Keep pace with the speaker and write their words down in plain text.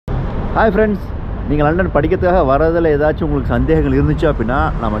Hi friends, நீங்கள் London படிக்கிறதுக்காக வரதில் ஏதாச்சும் உங்களுக்கு சந்தேகங்கள் இருந்துச்சு அப்படின்னா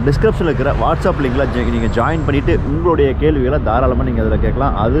நம்ம டிஸ்கிரிப்ஷனில் இருக்கிற வாட்ஸ்அப் லிங்கில் நீங்கள் ஜாயின் பண்ணிவிட்டு உங்களுடைய கேள்விகளை தாராளமாக நீங்கள் அதில்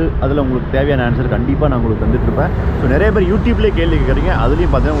கேட்கலாம். அதில் உங்களுக்கு தேவையான ஆன்சர் கண்டிப்பாக நான் உங்களுக்கு தந்துட்டுருப்பேன். ஸோ நிறைய பேர் யூடியூப்லேயே கேள்வி கேட்குறீங்க,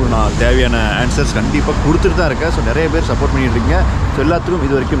 அதுலேயும் பார்த்தீங்கன்னா உங்களுக்கு நான் தேவையான ஆன்சர்ஸ் கண்டிப்பாக கொடுத்துட்டு தான் இருக்கேன். ஸோ நிறைய பேர் சப்போர்ட் பண்ணிட்டுருக்கீங்க. ஸோ எல்லாத்துக்கும்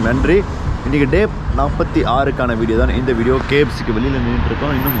இது வரைக்கும் நன்றி. இன்றைக்கி டே 46க்கான வீடியோ தான் இந்த வீடியோ. கேஎஃப்சிக்கு வெளியில்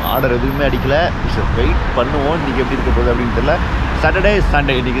நின்றுட்டுருக்கோம், இன்னும் ஆர்டர் எதுவுமே அடிக்கலை. ஸோ வெயிட் பண்ணுவோம் இன்றைக்கி எப்படி இருக்க போகுது அப்படின்னு தெரியல. சாட்டர்டே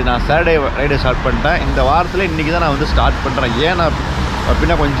சண்டே இன்றைக்கி நான் சாட்டர்டே ஃப்ரைடே ஸ்டார்ட் பண்ணிட்டேன். இந்த வாரத்தில் இன்றைக்கி தான் நான் வந்து ஸ்டார்ட் பண்ணுறேன். ஏன்னா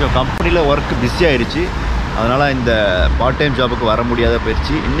அப்படின்னா கொஞ்சம் கம்பெனியில் ஒர்க் பிஸி ஆகிடுச்சு, அதனால் இந்த பார்ட் டைம் ஜாபுக்கு வர முடியாத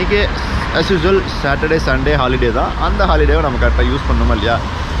போயிடுச்சு. இன்றைக்கி as usual Saturday Sunday holiday தான். அந்த ஹாலிடேவை நம்ம கரெக்டாக யூஸ் பண்ணணுமா இல்லையா?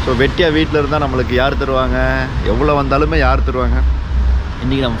 ஸோ வெட்டியாக வீட்டில் இருந்தால் நம்மளுக்கு யார் தருவாங்க? எவ்வளோ வந்தாலுமே யார் தருவாங்க?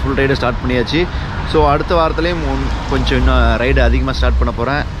 இன்றைக்கி நம்ம ஃபுல் ரைடை ஸ்டார்ட் பண்ணியாச்சு. ஸோ அடுத்த வாரத்துலேயும் கொஞ்சம் இன்னும் ரைடு அதிகமாக ஸ்டார்ட் பண்ண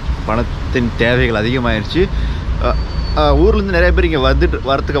போகிறேன். பணத்தின் தேவைகள் அதிகமாகிடுச்சு. ஊர்லேருந்து நிறைய பேர் இங்கே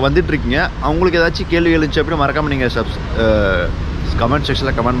வரத்துக்கு வந்துட்டுருக்கீங்க. அவங்களுக்கு ஏதாச்சும் கேள்வி எழுந்துச்சு அப்படின்னா மறக்காமல் நீங்கள் கமெண்ட்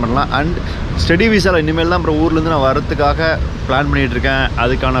செக்ஷனில் கமெண்ட் பண்ணலாம். அண்ட் ஸ்டடி விசாவில் இனிமேல் தான் அப்புறம் ஊர்லேருந்து நான் வரத்துக்காக பிளான் பண்ணிகிட்ருக்கேன்.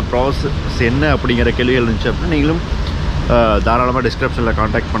 அதுக்கான ப்ராசஸ் என்ன அப்படிங்கிற கேள்வி எழுந்துச்சு அப்படின்னா நீங்களும் தாராளமாக டிஸ்கிரிப்ஷனில்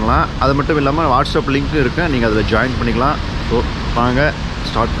காண்டாக்ட் பண்ணலாம். அது மட்டும் இல்லாமல் வாட்ஸ்அப் லிங்க் இருக்குது, நீங்கள் அதில் ஜாயின் பண்ணிக்கலாம். ஸோ வாங்க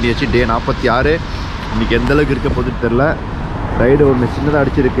ஸ்டார்ட் பண்ணியாச்சு. டே 46. இன்றைக்கி எந்தளவுக்கு இருக்க போகுதுன்னு தெரில. ரைடு ஒன்று சின்னதாக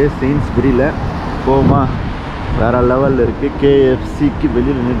அடிச்சிருக்கு செயின்ஸ்பரியில். போமா வேறு லெவலில் இருக்குது. கேஎஃப்சிக்கு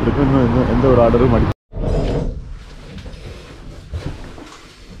வெளியில் நின்றுட்டுருக்கு. இன்னும் எந்த ஒரு ஆர்டரும் அடிச்சு.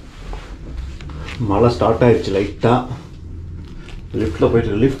 மழை ஸ்டார்ட் ஆகிடுச்சு லைட்டாக. லிஃப்ட்டில்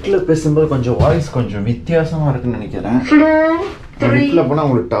போயிட்டு லிஃப்ட்டில் பேசும்போது கொஞ்சம் வாய்ஸ் கொஞ்சம் வித்தியாசமாக இருக்குதுன்னு நினைக்கிறேன். லிஃப்ட்டில் போனால்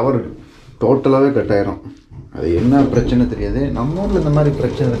உங்களுக்கு டவர் டோட்டலாகவே கட் ஆயிரும். அது என்ன பிரச்சனை தெரியாது. நம்ம ஊரில் இந்த மாதிரி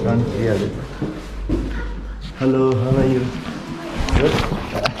பிரச்சனை இருக்கான்னு தெரியாது. Hello, how are you? Good.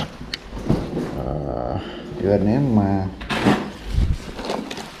 Your name?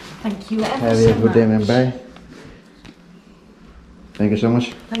 Thank you ever Have so a good day, much. man. Bye. Thank you so much.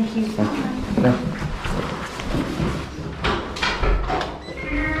 Thank you. Yeah.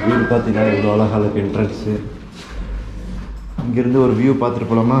 வீடு பார்த்தீங்கன்னா இவ்வளோ அழகாக இருக்குது என்ட்ரன்ஸு. இங்கேருந்து ஒரு வியூ பார்த்துட்டு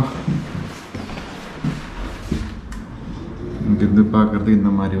போகலாமா? இங்கேருந்து பார்க்குறதுக்கு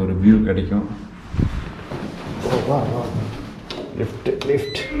இந்த மாதிரி ஒரு வியூ கிடைக்கும்.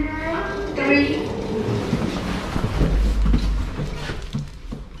 லிஃப்ட்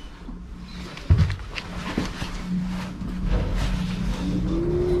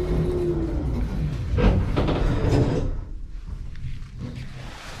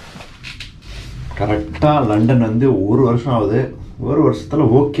கரெக்டாக லண்டன் வந்து ஒரு வருஷம் ஆகுது. ஒரு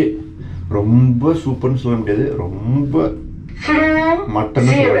வருஷத்தில் ஓகே, ரொம்ப சூப்பர்னு சொல்ல முடியாது, ரொம்ப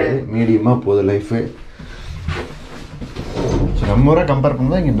மட்டன்னு சொல்ல முடியாது, மீடியமாக போகுது லைஃபு. நம்ம ஊரை கம்பேர்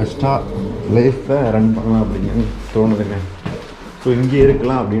பண்ணும்போது இங்கே பெஸ்ட்டாக லைஃப்பை ரன் பண்ணலாம் அப்படின்னு தோணுதுங்க. ஸோ இங்கே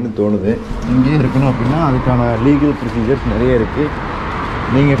இருக்கலாம் அப்படின்னு தோணுது. இங்கே இருக்கணும் அப்படின்னா அதுக்கான லீகல் ப்ரொசீஜர்ஸ் நிறைய இருக்குது.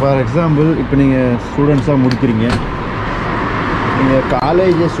 நீங்கள் ஃபார் எக்ஸாம்பிள் இப்போ நீங்கள் ஸ்டூடெண்ட்ஸாக முடிக்கிறீங்க, நீங்கள்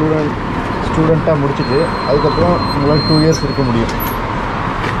காலேஜ் ஸ்டூடெண்ட்டாக முடிச்சுட்டு அதுக்கப்புறம் உங்களால் 2 இயர்ஸ் இருக்க முடியும்.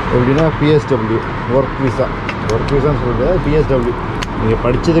 எப்படின்னா பிஎஸ்டபிள்யூ ஒர்க் விசான்னு சொல்கிறது. பிஎஸ்டபிள்யூ நீங்கள்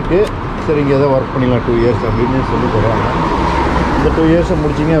படித்ததுக்கு சரி இங்கே ஏதோ ஒர்க் பண்ணிக்கலாம் 2 இயர்ஸ் அப்படின்னு சொல்லி சொல்கிறாங்க. இந்த 2 இயர்ஸை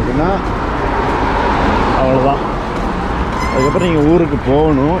முடிச்சிங்க அப்படின்னா அவ்வளோதான். அதுக்கப்புறம் நீங்கள் ஊருக்கு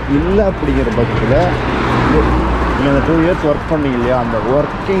போகணும். இல்லை அப்படிங்கிற பட்சத்தில் நீங்கள் அந்த 2 இயர்ஸ் ஒர்க் பண்ணீங்க இல்லையா, அந்த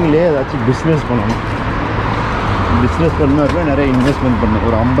ஒர்க்கிங்லேயே ஏதாச்சும் பிஸ்னஸ் பண்ணணும். பிஸ்னஸ் பண்ணணும் அப்படின்னா நிறைய இன்வெஸ்ட்மெண்ட் பண்ணணும்.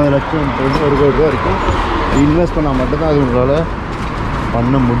 ஒரு 50 லட்சம் 1 கோடி ரூபா வரைக்கும் இன்வெஸ்ட் பண்ணால் மட்டும்தான் அது உங்களால்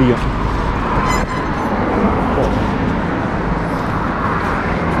பண்ண முடியும்.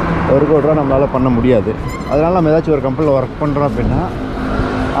 1 கோடி ரூபா நம்மளால் பண்ண முடியாது. அதனால் நம்ம ஏதாச்சும் ஒரு கம்பெனியில் ஒர்க் பண்ணுறோம் அப்படின்னா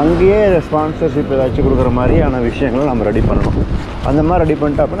அங்கேயே ஸ்பான்சர்ஷிப் ஏதாச்சும் கொடுக்குற மாதிரியான விஷயங்களை நம்ம ரெடி பண்ணணும். அந்த மாதிரி ரெடி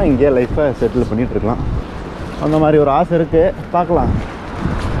பண்ணிட்டோம் அப்படின்னா இங்கேயே லைஃப்பை செட்டில் பண்ணிகிட்ருக்கலாம். அந்த மாதிரி ஒரு ஆசை இருக்குது, பார்க்கலாம்.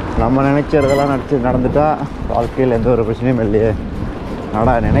 நம்ம நினைக்கிறதெல்லாம் நடந்துட்டால் வாழ்க்கையில் எந்த ஒரு பிரச்சனையும் இல்லையே.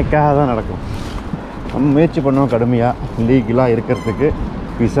 நினைக்காத தான் நடக்கும். நம்ம முயற்சி பண்ணுவோம் கடுமையாக லீகலாக இருக்கிறதுக்கு,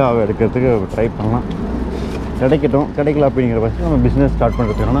 விசாவை எடுக்கிறதுக்கு ட்ரை பண்ணலாம். கிடைக்கல அப்படிங்கிற பட்சம் நம்ம பிஸ்னஸ் ஸ்டார்ட்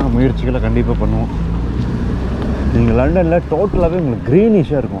பண்ணுறதுக்கான முயற்சிகளை கண்டிப்பாக பண்ணுவோம். நீங்கள் லண்டனில் டோட்டலாகவே உங்களுக்கு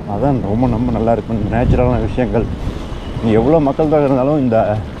க்ரீனிஷாக இருக்கும். அதான் ரொம்ப நல்லா இருக்கும். இந்த நேச்சுரலான விஷயங்கள். எவ்வளோ மக்கள் தொகை இருந்தாலும் இந்த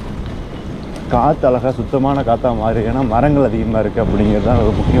காற்று அழகாக சுத்தமான காற்றாக மாறி, ஏன்னா மரங்கள் அதிகமாக இருக்குது அப்படிங்கிறது தான்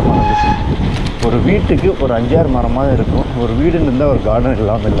ஒரு முக்கியமான விஷயம். ஒரு வீட்டுக்கு ஒரு 5-6 மரமாக இருக்கும். ஒரு வீடுன்னு இருந்தால் ஒரு கார்டன்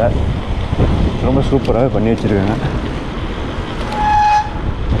இல்லாமல் இல்லை. ரொம்ப சூப்பராகவே பண்ணி வச்சுருக்காங்க.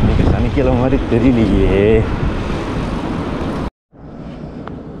 இன்றைக்கி சனிக்கிழமை மாதிரி தெரியலையே.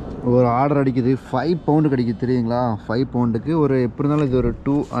 ஒரு ஆர்டர் அடிக்குது. 5 பவுண்டு கிடைக்குது தெரியுங்களா? 5 பவுண்டுக்கு ஒரு எப்படி இருந்தாலும் இது ஒரு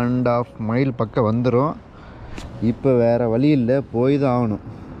 2.5 மைல் பக்கம் வந்துடும். இப்போ வேறு வழி இல்லை, போய் தான் ஆகணும்.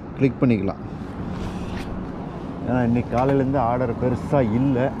 கிளிக் பண்ணிக்கலாம். ஏன்னா இன்றைக்கி காலையிலேருந்து ஆர்டர் பெருசாக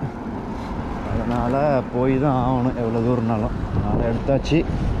இல்லை, அதனால் போய் தான் ஆகணும் எவ்வளோ தூரம்னாலும். அதனால் எடுத்தாச்சு,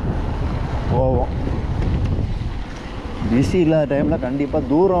 போவோம். பிஸி இல்லாத டைமில் கண்டிப்பாக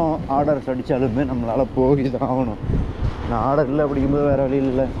தூரம் ஆர்டர்ஸ் அடித்தாலுமே நம்மளால் போய் தான் ஆகணும். நான் ஆர்டர் இல்லை அப்படிங்கும்போது வேறு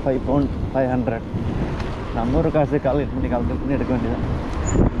வழியில் இல்லை. 5 pound 500 நம்ம ஒரு காசு கால்குலேட் பண்ணி எடுக்க வேண்டியதான்.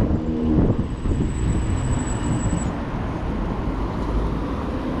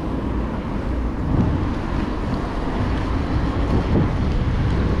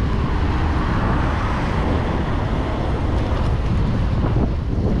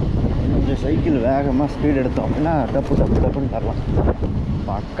 சைக்கிள் வேகமாக ஸ்பீட் எடுத்தோம் அப்படின்னா டப்புன்னு தரலாம்.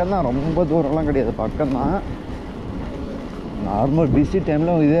 பக்கம்தான், ரொம்ப தூரம்லாம் கிடையாது, பக்கம்தான். நார்மல் பிஸி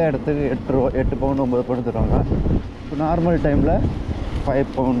டைமில் இதே இடத்துக்கு 8 pound 9 pound தருவாங்க. இப்போ நார்மல் டைமில் 5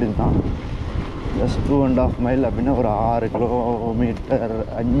 pound தான். ஜஸ்ட் 2.5 mile அப்படின்னா ஒரு 6 kilometer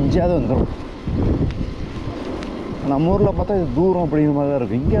 5ஆவது வந்துடும். நம்ம ஊரில் பார்த்தா இது தூரம் அப்படிங்கிற மாதிரி தான்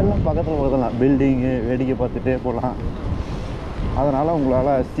இருக்கும். இங்கே எல்லாம் பக்கத்தில் தான் பில்டிங்கு, வேடிக்கை பார்த்துட்டே போகலாம். அதனால்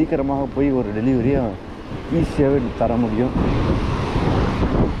உங்களால் சீக்கிரமாக போய் ஒரு டெலிவரியை ஈஸியாகவே தர முடியும்.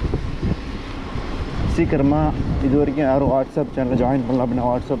 சீக்கிரமாக இது வரைக்கும் யாரும் வாட்ஸ்அப் சேனலில் ஜாயின் பண்ணலாம் அப்படின்னா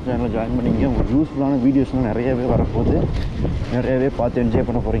வாட்ஸ்அப் சேனலில் ஜாயின் பண்ணிங்க. உங்களுக்கு யூஸ்ஃபுல்லான வீடியோஸ்லாம் நிறையவே வரப்போகுது, நிறையவே பார்த்து என்ஜாய்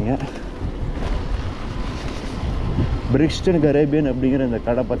பண்ண போகிறீங்க. பிரிக்ஸ்டன் கரேபியன் அப்படிங்கிற இந்த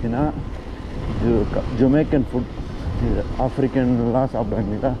கடை பார்த்தீங்கன்னா இது ஜொமேக்கன் ஃபுட், இது ஆஃப்ரிக்கன்லாம்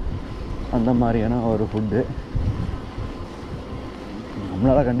சாப்பிடுவாங்க, அந்த மாதிரியான ஒரு ஃபுட்டு.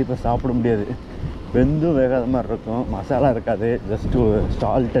 நம்மளால் கண்டிப்பாக சாப்பிட முடியாது, வெந்தும் வேகாத மாதிரி இருக்கும், மசாலா இருக்காது, ஜஸ்ட்டு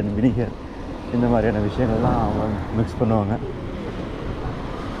சால்ட் அண்ட் வினிகர் இந்த மாதிரியான விஷயங்கள்லாம் அவங்க மிக்ஸ் பண்ணுவாங்க.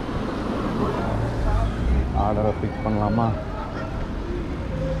 ஆர்டரை பிக் பண்ணலாமா?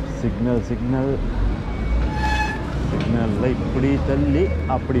 சிக்னலில் இப்படி தள்ளி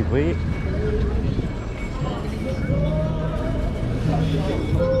அப்படி போய்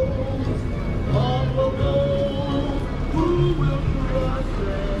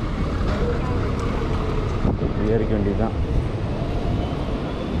ஏறிக்க வேண்டியதுதான்.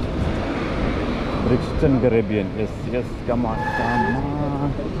 Brixton Caribbean. Yes come on.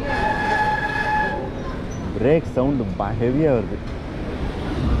 Break sound ஹெவியாக வருது.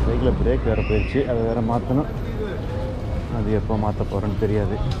 சைக்கிளில் பிரேக் வேறு போயிடுச்சு, அதை வேறு மாற்றணும். அது எப்போ மாற்ற போகிறேன்னு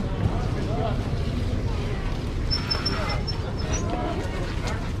தெரியாது.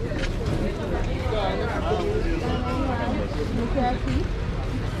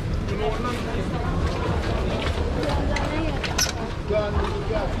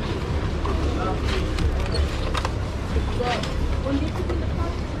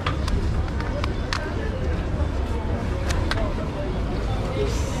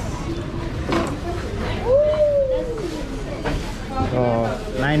 So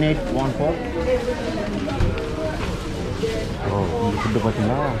 9814. இந்த ஃபுட்டு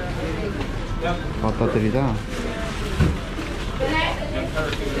பார்த்தீங்களா, பார்த்தா தெரியுதா?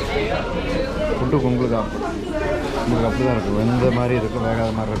 ஃபுட்டுக்கு உங்களுக்கு அப்படி தான் இருக்கும், வெந்த மாதிரி இருக்கும்,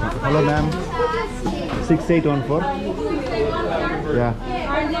 வேகாத மாதிரி இருக்கும். Hello ma'am, 6814. யா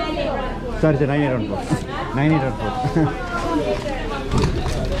சாரி 9814. 9814.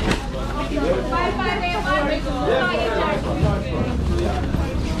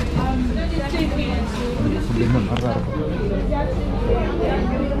 ஃபுட்டு இந்த மாதிரி தான் இருக்கும்.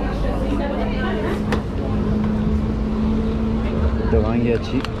 ஃபுட்டை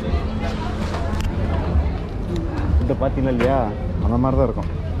வாங்கியாச்சு. ஃபுட்டை பார்த்தீங்களா இல்லையா, அந்த மாதிரி தான்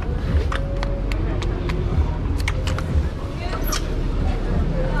இருக்கும்.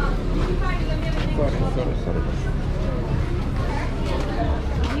 சரி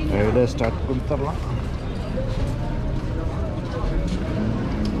ரைடை ஸ்டார்ட் கொடுத்துடலாம்.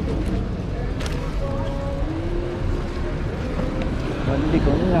 வண்டி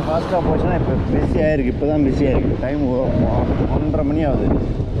கொஞ்சம் ஃபாஸ்ட்டாக போச்சுன்னா இப்போ பிஸியாக இருக்குது. இப்போ தான் பிஸியாக இருக்குது. டைம் 1:30 மணி ஆகுது.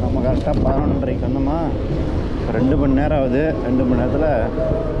 நம்ம கரெக்டாக 11:30க்கு வந்தோமா, 2 மணி நேரம் ஆகுது. 2 மணி நேரத்தில்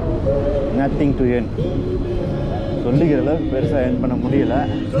நத்திங் டு ஏர்ன். சொல்லிக்கிற அளவுக்கு பெருசாக ஏர்ன் பண்ண முடியல.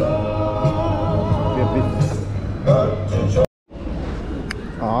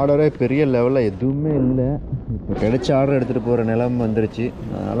 ஆர்டரே பெரிய லெவலில் எதுவுமே இல்லை. இப்போ கிடைச்ச ஆர்டர் எடுத்துகிட்டு போகிற நிலைமை வந்துருச்சு.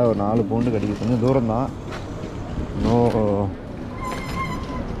 அதனால் ஒரு 4 பவுண்டு கிடைக்கும். கொஞ்சம் தூரம் தான்,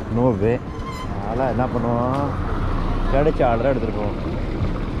 நோ வே. அதனால் என்ன பண்ணுவோம், கிடைச்ச ஆர்டரை எடுத்துகிட்டு போவோம்.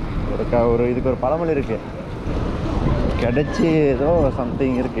 ஒரு இதுக்கு ஒரு பழமொழி இருக்குது, கிடைச்சி ஏதோ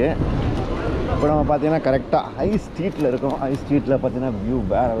சம்திங் இருக்குது. இப்போ நம்ம பார்த்தீங்கன்னா கரெக்டாக ஹை ஸ்ட்ரீட்டில் இருக்கும். ஹை ஸ்ட்ரீட்டில் பார்த்தீங்கன்னா வியூ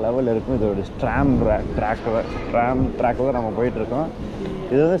வேறு லெவலில் இருக்கும். இதோட ட்ராம் ட்ராக்கில் தான் நம்ம போயிட்டுருக்கோம்.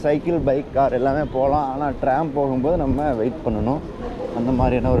 இது வந்து சைக்கிள், பைக், கார் எல்லாமே போகலாம். ஆனால் ட்ராம் போகும்போது நம்ம வெயிட் பண்ணணும். அந்த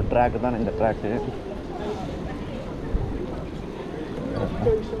மாதிரியான ஒரு ட்ராக்கு தான் இந்த ட்ராக்கு.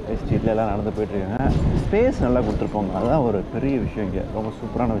 ஸ்ட்ரீட்ல எல்லாம் நடந்து போயிட்டுருக்காங்க. ஸ்பேஸ் நல்லா கொடுத்துருப்பாங்க, அதுதான் ஒரு பெரிய விஷயம். இங்கே ரொம்ப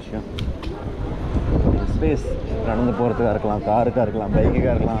சூப்பரான விஷயம். ஸ்பேஸ் நடந்து போகிறதுக்காக இருக்கலாம், காருக்காக இருக்கலாம்,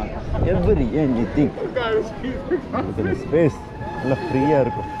 பைக்குக்காக இருக்கலாம், எனிதிங். இந்த ஸ்பேஸ் நல்லா ஃப்ரீயாக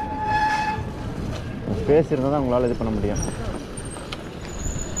இருக்கும். ஸ்பேஸ் இருந்தால் தான் உங்களால் இது பண்ண முடியும்.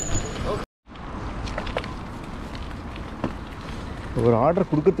 ஒரு ஆர்டர்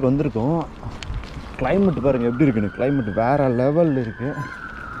கொடுக்கறதுக்கு வந்திருக்கோம். கிளைமேட் பாருங்கள் எப்படி இருக்குன்னு. கிளைமேட் வேறு லெவலில் இருக்குது.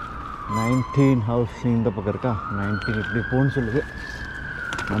 19 ஹவுஸ் இந்த பக்கம் இருக்கா, 19 இப்படி போகணும்னு சொல்லுது.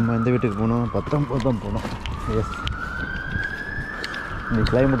 நம்ம எந்த வீட்டுக்கு போகணும், 19 தான் போகணும். எஸ், இந்த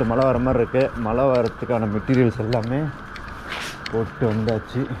கிளைமேட்டு மழை வர மாதிரி இருக்குது. மழை வரத்துக்கான மெட்டீரியல்ஸ் எல்லாமே போட்டு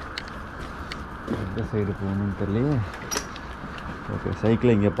வந்தாச்சு. எந்த சைடு போகணுன்னு தெரியல. ஓகே,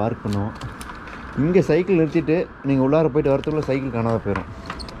 சைக்கிளை இங்கே பார்க் பண்ணுவோம். இங்கே சைக்கிள் நிறுத்திட்டு நீங்கள் உள்ளார போயிட்டு வரத்துக்குள்ளே சைக்கிள் காணாத போயிடும்.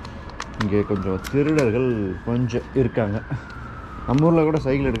 இங்கே கொஞ்சம் திருடர்கள் கொஞ்சம் இருக்காங்க. நம்ம ஊரில் கூட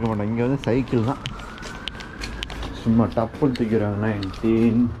சைக்கிள் எடுக்க மாட்டாங்க, இங்கே வந்து சைக்கிள் தான் சும்மா டப்புன்னு தூக்கிறாங்க.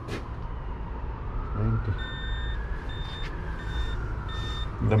 19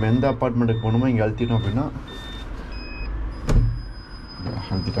 நம்ம எந்த அப்பார்ட்மெண்ட்டுக்கு போகணுமோ இங்கே அழுத்திட்டோம் அப்படின்னா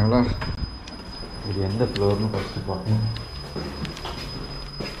அழுத்திட்டாங்களா. இது எந்த ஃப்ளோர்னு ஃபஸ்ட்டு பார்க்கணும்.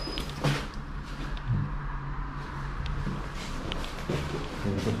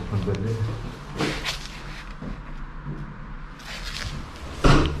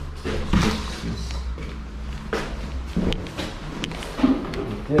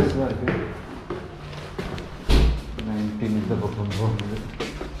 வித்தியாசமாக இருக்குது. 19 இந்த பக்கம் போகுது.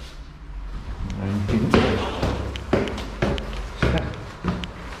 19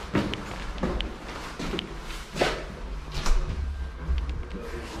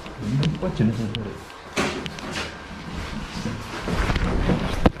 ரொம்ப சின்ன சின்ன.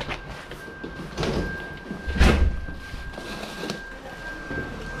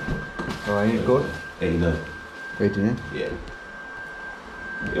 I need code? 89. 18, Yeah.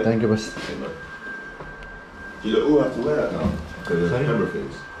 Thank you, boss. Do you lot all have to wear that now? The Sorry? camera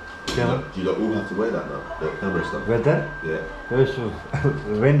things. Yeah. Do you lot all have to wear that now? The camera stuff. Weather? Yeah. Yes,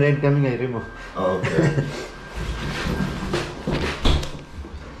 when rain coming, I remove. Oh, okay.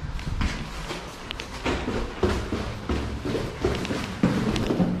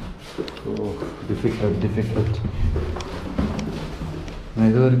 Oh, difficult. நான்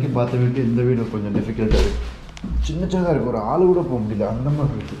இது வரைக்கும் பார்த்த வீட்டு இந்த வீடு கொஞ்சம் டிஃபிகல்ட்டாக இருக்குது. சின்னதாக இருக்குது, ஒரு ஆள் கூட போக முடியல, அந்த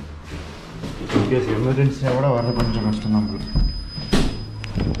மாதிரி இருக்குது. இன்கேஸ் எமர்ஜென்சியாக கூட வர்றது கொஞ்சம் கஷ்டம் தான் நம்மளுக்கு.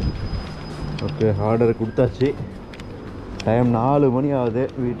 ஓகே, ஆர்டர் கொடுத்தாச்சு. டைம் 4 மணி ஆகுது.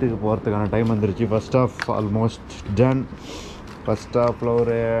 வீட்டுக்கு போகிறதுக்கான டைம் வந்துருச்சு. First of almost done. First ஆஃபில்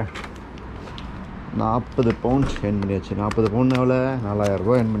ஒரு 40 பவுண்ட் என் பண்ணியாச்சு. 40 பவுண்ட் எவ்வளோ, 4000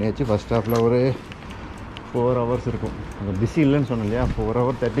 ரூபா என் பண்ணியாச்சு. ஃபஸ்ட் ஹாஃபில் ஒரு 4 ஹவர்ஸ் இருக்கும். அந்த பிஸி இல்லைன்னு சொன்னேன் இல்லையா, 4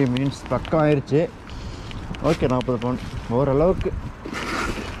 hour 30 minutes பக்கம் ஆயிடுச்சு. ஓகே, 40 பவுண்ட் ஓரளவுக்கு.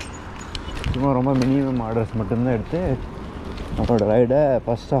 சும்மா ரொம்ப மினிமம் ஆர்டர்ஸ் மட்டும்தான் எடுத்து நம்மளோட ரைடை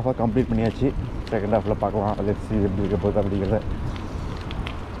ஃபஸ்ட் ஹாஃபாக கம்ப்ளீட் பண்ணியாச்சு. செகண்ட் ஹாஃபில் பார்க்கலாம் அது எப்படி இருக்க போகுது அப்படிங்கிறத.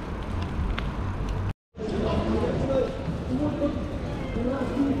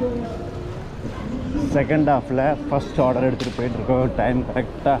 செகண்ட் ஹாஃபில் ஃபஸ்ட் ஆர்டர் எடுத்துகிட்டு போயிட்டுருக்கோம். டைம்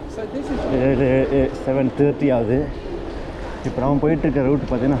கரெக்டாக 7:30 ஆகுது. இப்போ நம்ம போயிட்டுருக்க ரூட்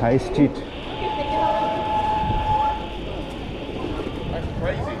பார்த்திங்கன்னா ஹை ஸ்ட்ரீட்.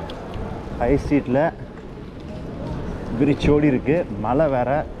 ஹை ஸ்ட்ரீட்டில் பிரிட்ஜ் ஓடி இருக்குது. மழை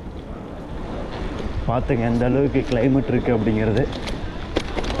வேறு பார்த்துங்க எந்த அளவுக்கு கிளைமேட் இருக்குது அப்படிங்கிறது.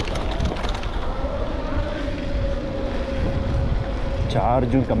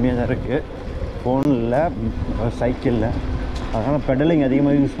 சார்ஜும் கம்மியாக தான் இருக்குது ஃபோனில், சைக்கிளில். அதனால் பெடலிங்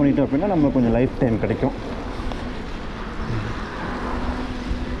அதிகமாக யூஸ் பண்ணிட்டோம் அப்படின்னா நம்ம கொஞ்சம் லைஃப் டைம் கிடைக்கும்.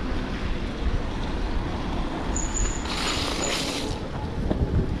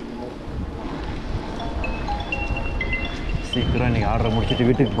 சீக்கிரம் இன்றைக்கி ஆர்டரை முடிச்சுட்டு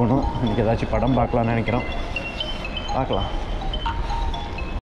வீட்டுக்கு போகணும். இன்றைக்கி ஏதாச்சும் படம் பார்க்கலான்னு நினைக்கிறோம். பார்க்கலாம்.